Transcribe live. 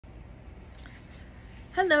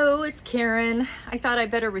Hello, it's Karen. I thought I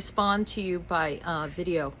better respond to you by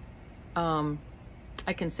video. I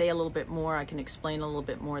can say a little bit more, I can explain a little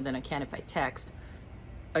bit more than I can if I text.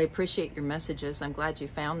 I appreciate your messages. I'm glad you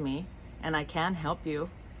found me and I can help you.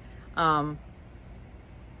 I'm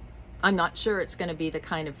not sure it's going to be the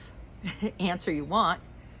kind of answer you want,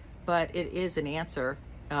 but it is an answer.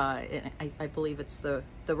 I believe it's the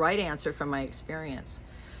right answer from my experience.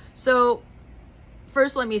 So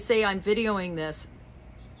first, let me say I'm videoing this.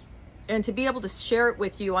 And to be able to share it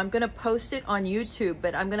with you, I'm going to post it on YouTube,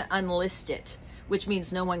 but I'm going to unlist it, which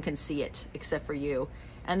means no one can see it except for you.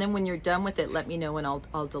 And then when you're done with it, let me know and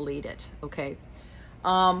I'll delete it. Okay.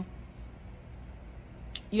 You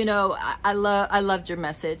know, I loved your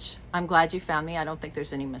message. I'm glad you found me. I don't think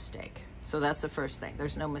there's any mistake. So that's the first thing.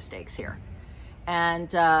 There's no mistakes here.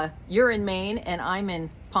 And you're in Maine and I'm in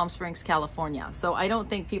Palm Springs, California. So I don't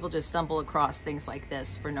think people just stumble across things like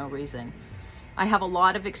this for no reason. I have a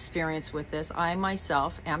lot of experience with this. I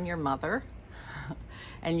myself am your mother,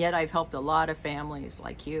 and yet I've helped a lot of families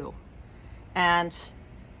like you. And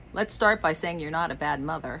let's start by saying you're not a bad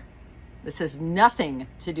mother. This has nothing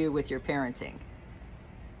to do with your parenting.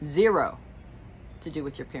 Zero to do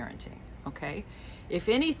with your parenting, okay? If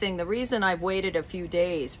anything, the reason I've waited a few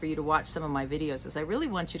days for you to watch some of my videos is I really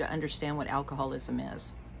want you to understand what alcoholism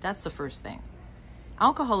is. That's the first thing.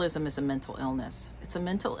 Alcoholism is a mental illness. It's a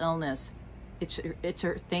mental illness. It's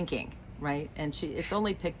her thinking, right? And it's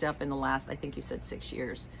only picked up in the last, I think you said 6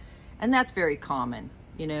 years. And that's very common.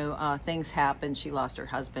 You know, things happen. She lost her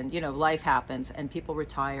husband. You know, life happens and people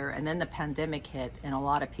retire. And then the pandemic hit and a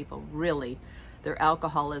lot of people really, their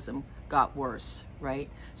alcoholism got worse,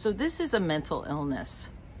 right? So this is a mental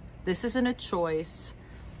illness. This isn't a choice.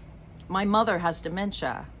 My mother has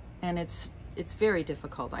dementia and it's very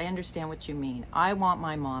difficult. I understand what you mean. I want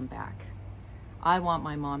my mom back. I want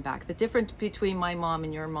my mom back. The difference between my mom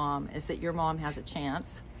and your mom is that your mom has a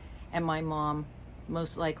chance and my mom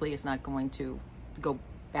most likely is not going to go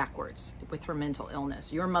backwards with her mental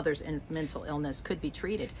illness. Your mother's mental illness could be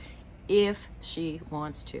treated if she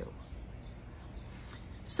wants to.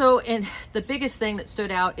 So, and the biggest thing that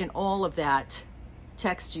stood out in all of that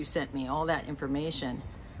text you sent me, all that information,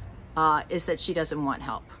 is that she doesn't want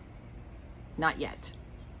help. Not yet.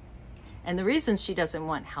 And the reason she doesn't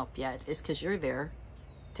want help yet is because you're there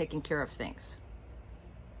taking care of things.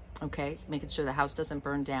 Okay? Making sure the house doesn't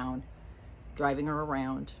burn down, driving her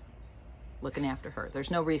around, looking after her.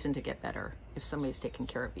 There's no reason to get better if somebody's taking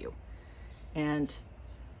care of you. And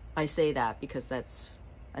I say that because that's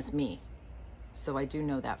me. So I do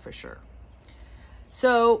know that for sure.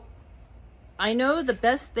 So I know the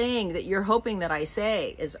best thing that you're hoping that I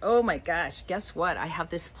say is, oh my gosh, guess what? I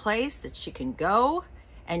have this place that she can go.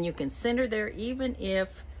 And you can send her there even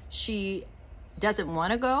if she doesn't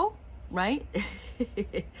want to go, right?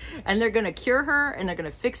 And they're going to cure her and they're going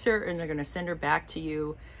to fix her and they're going to send her back to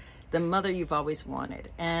you, the mother you've always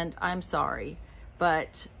wanted. And I'm sorry,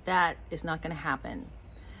 but that is not going to happen.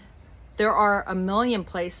 There are a million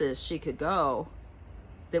places she could go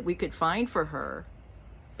that we could find for her.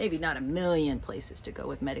 Maybe not a million places to go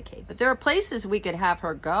with Medicaid, but there are places we could have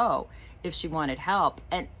her go if she wanted help,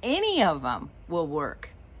 and any of them will work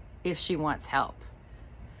if she wants help.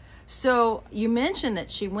 So you mentioned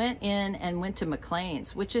that she went in and went to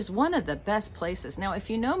McLean's, which is one of the best places. Now, if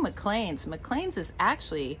you know McLean's is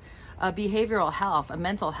actually a behavioral health, a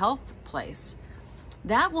mental health place.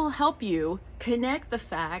 That will help you connect the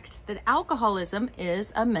fact that alcoholism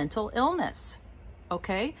is a mental illness.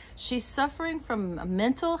 Okay? She's suffering from a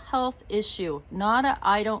mental health issue, not a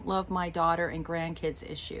I don't love my daughter and grandkids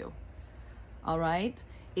issue. All right?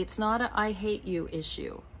 It's not a I hate you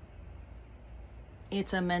issue.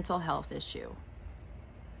 It's a mental health issue.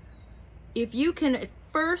 If you can,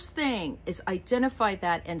 first thing is identify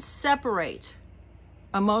that and separate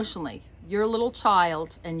emotionally your little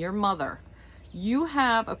child and your mother. You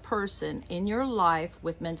have a person in your life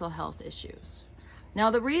with mental health issues. Now,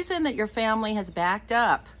 the reason that your family has backed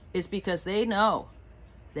up is because they know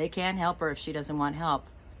they can't help her if she doesn't want help.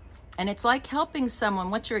 And it's like helping someone.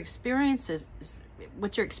 What you're experiencing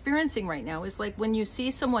right now is like when you see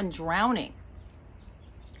someone drowning.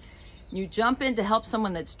 You jump in to help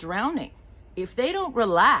someone that's drowning. If they don't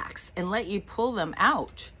relax and let you pull them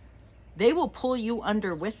out, they will pull you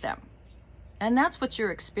under with them. And that's what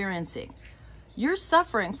you're experiencing. You're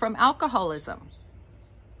suffering from alcoholism,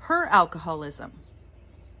 her alcoholism.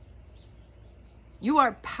 You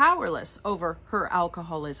are powerless over her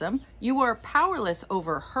alcoholism. You are powerless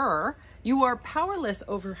over her. You are powerless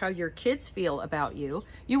over how your kids feel about you.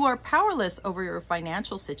 You are powerless over your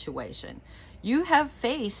financial situation. You have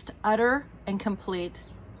faced utter and complete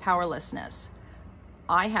powerlessness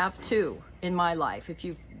I have too in my life. If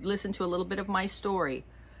you've listened to a little bit of my story,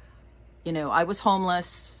 you know, I was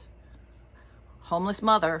homeless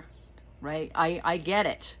mother, right? I get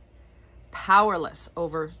it. Powerless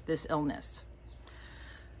over this illness.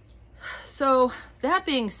 So that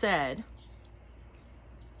being said,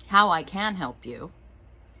 how I can help you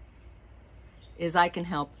is I can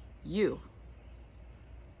help you.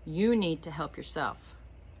 You need to help yourself.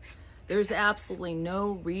 There's absolutely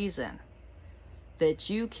no reason that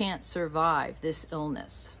you can't survive this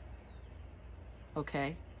illness,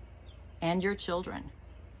 okay? And your children.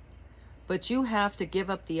 But you have to give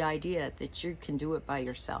up the idea that you can do it by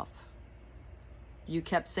yourself. You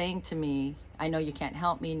kept saying to me, I know you can't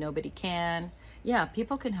help me, nobody can. Yeah,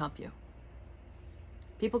 people can help you.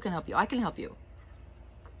 People can help you. I can help you.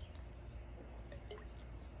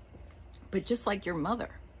 But just like your mother,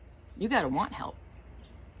 you got to want help,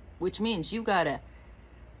 which means you got to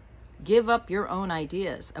give up your own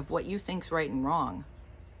ideas of what you think's right and wrong.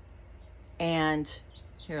 And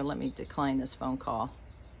here, let me decline this phone call.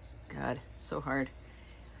 God, so hard.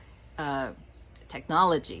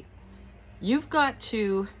 Technology. You've got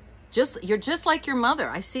to you're just like your mother.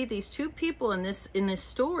 I see these two people in this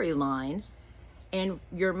storyline, and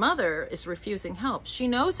your mother is refusing help. She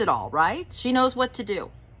knows it all, right? She knows what to do.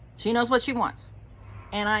 She knows what she wants.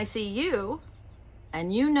 And I see you,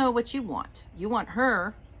 and you know what you want. You want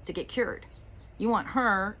her to get cured. You want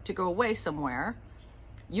her to go away somewhere.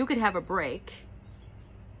 You could have a break.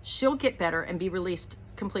 She'll get better and be released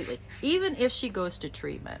completely. Even if she goes to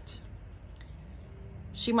treatment,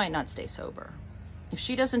 she might not stay sober. If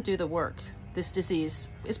she doesn't do the work, this disease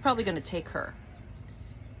is probably going to take her.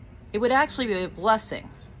 It would actually be a blessing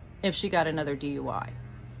if she got another DUI.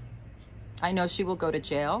 I know she will go to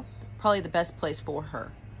jail, probably the best place for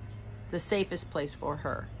her, the safest place for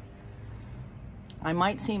her. I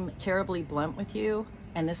might seem terribly blunt with you,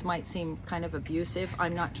 and this might seem kind of abusive.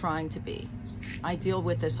 I'm not trying to be. I deal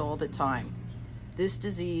with this all the time. This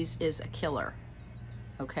disease is a killer,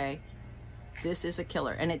 okay? This is a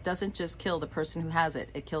killer, and it doesn't just kill the person who has it,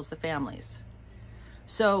 it kills the families.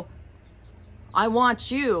 So I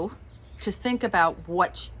want you to think about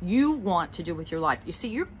what you want to do with your life. You see,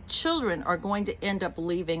 your children are going to end up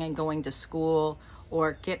leaving and going to school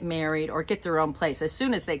or get married or get their own place. As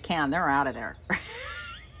soon as they can, they're out of there.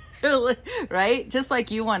 Right? Just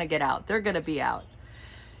like you want to get out, they're going to be out.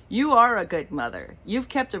 You are a good mother. You've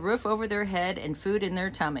kept a roof over their head and food in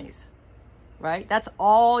their tummies. Right? That's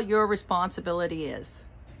all your responsibility is.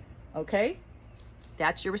 Okay?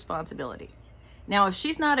 That's your responsibility. Now, if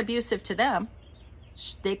she's not abusive to them,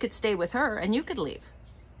 they could stay with her and you could leave.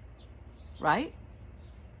 Right?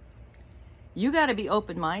 You got to be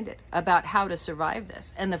open-minded about how to survive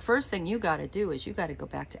this. And the first thing you got to do is you got to go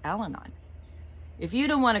back to Al-Anon. If you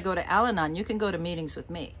don't want to go to Al-Anon, you can go to meetings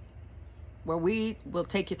with me, where we will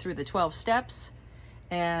take you through the 12 steps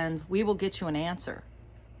and we will get you an answer.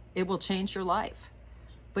 It will change your life,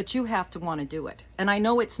 but you have to want to do it. And I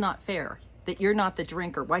know it's not fair that you're not the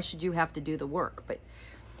drinker. Why should you have to do the work? But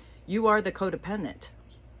you are the codependent.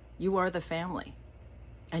 You are the family,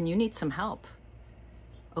 and you need some help.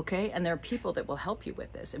 Okay? And there are people that will help you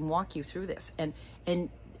with this and walk you through this and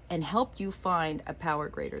help you find a power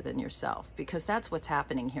greater than yourself, because that's what's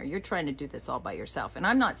happening here. You're trying to do this all by yourself. And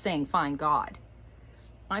I'm not saying find God.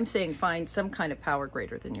 I'm saying find some kind of power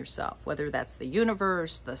greater than yourself, whether that's the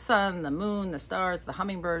universe, the sun, the moon, the stars, the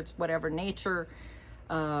hummingbirds, whatever, nature,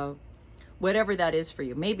 whatever that is for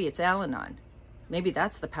you. Maybe it's Al-Anon. Maybe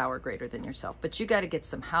that's the power greater than yourself, but you got to get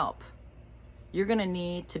some help. You're going to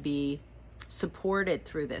need to be supported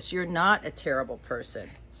through this. You're not a terrible person.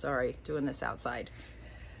 Sorry, doing this outside.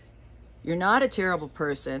 You're not a terrible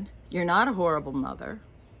person. You're not a horrible mother.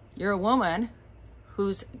 You're a woman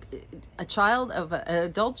who's an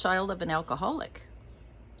adult child of an alcoholic.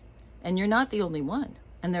 And you're not the only one.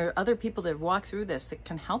 And there are other people that have walked through this that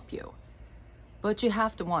can help you. But you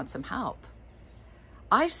have to want some help.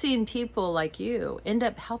 I've seen people like you end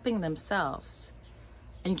up helping themselves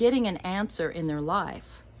and getting an answer in their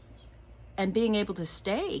life and being able to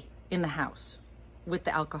stay in the house with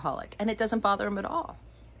the alcoholic. And it doesn't bother them at all.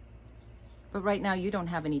 But right now you don't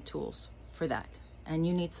have any tools for that. And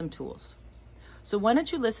you need some tools. So why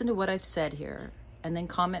don't you listen to what I've said here and then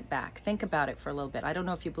comment back. Think about it for a little bit. I don't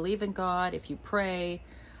know if you believe in God, if you pray.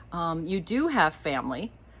 You do have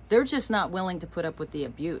family. They're just not willing to put up with the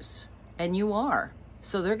abuse. And you are.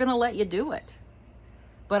 So they're going to let you do it.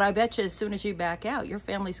 But I bet you as soon as you back out, your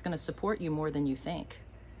family's going to support you more than you think.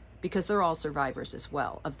 Because they're all survivors as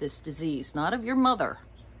well of this disease, not of your mother.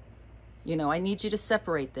 You know, I need you to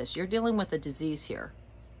separate this. You're dealing with a disease here.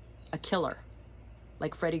 A killer.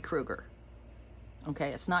 Like Freddy Krueger. Okay,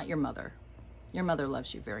 it's not your mother. Your mother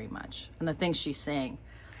loves you very much. And the things she's saying,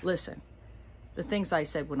 listen, the things I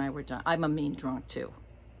said when I were done, I'm a mean drunk too.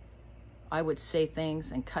 I would say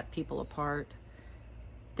things and cut people apart,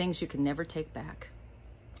 things you can never take back.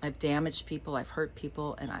 I've damaged people, I've hurt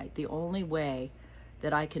people, and the only way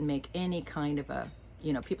that I can make any kind of a,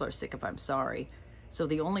 you know, people are sick if I'm sorry. So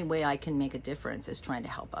the only way I can make a difference is trying to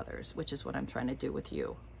help others, which is what I'm trying to do with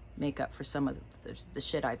you. Make up for some of the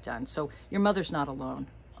shit I've done. So your mother's not alone,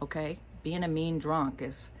 okay? Being a mean drunk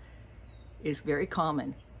is very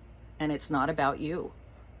common, and it's not about you.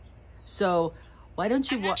 So why don't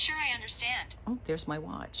you... I'm not sure I understand. Oh, there's my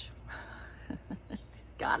watch.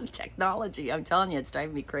 God, technology, I'm telling you, it's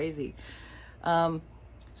driving me crazy.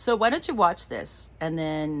 So why don't you watch this and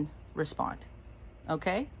then respond,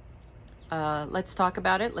 okay? Let's talk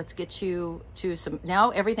about it. Let's get you to some...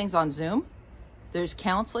 Now everything's on Zoom. There's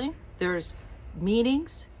counseling. There's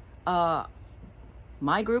meetings.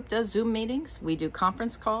 My group does Zoom meetings. We do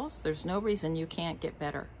conference calls. There's no reason you can't get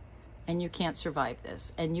better. And you can't survive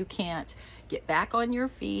this. And you can't get back on your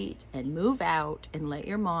feet and move out and let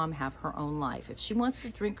your mom have her own life. If she wants to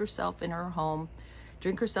drink herself in her home,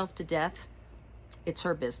 drink herself to death, it's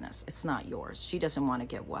her business. It's not yours. She doesn't want to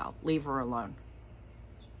get well. Leave her alone.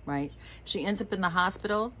 Right? If she ends up in the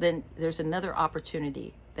hospital, then there's another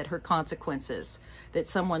opportunity that her consequences, that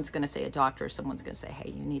someone's going to say, a doctor, someone's going to say, hey,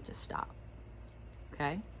 you need to stop.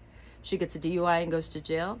 Okay? She gets a DUI and goes to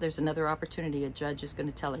jail, there's another opportunity. A judge is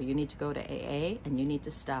going to tell her, you need to go to AA and you need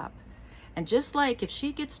to stop. And just like if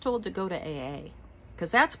she gets told to go to AA, because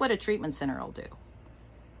that's what a treatment center will do.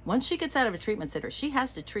 Once she gets out of a treatment center, she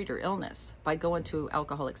has to treat her illness by going to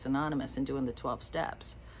Alcoholics Anonymous and doing the 12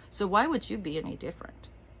 steps. So why would you be any different?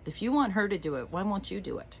 If you want her to do it, why won't you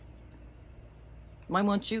do it? Why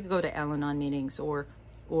won't you go to Al-Anon meetings or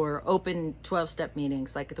open 12-step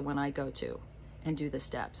meetings like the one I go to and do the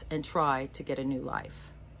steps and try to get a new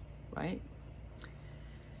life, right?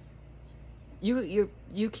 You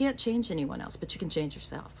can't change anyone else, but you can change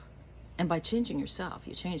yourself. And by changing yourself,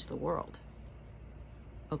 you change the world.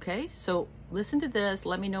 Okay? So listen to this,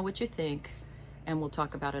 let me know what you think, and we'll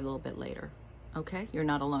talk about it a little bit later. Okay? You're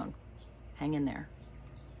not alone. Hang in there.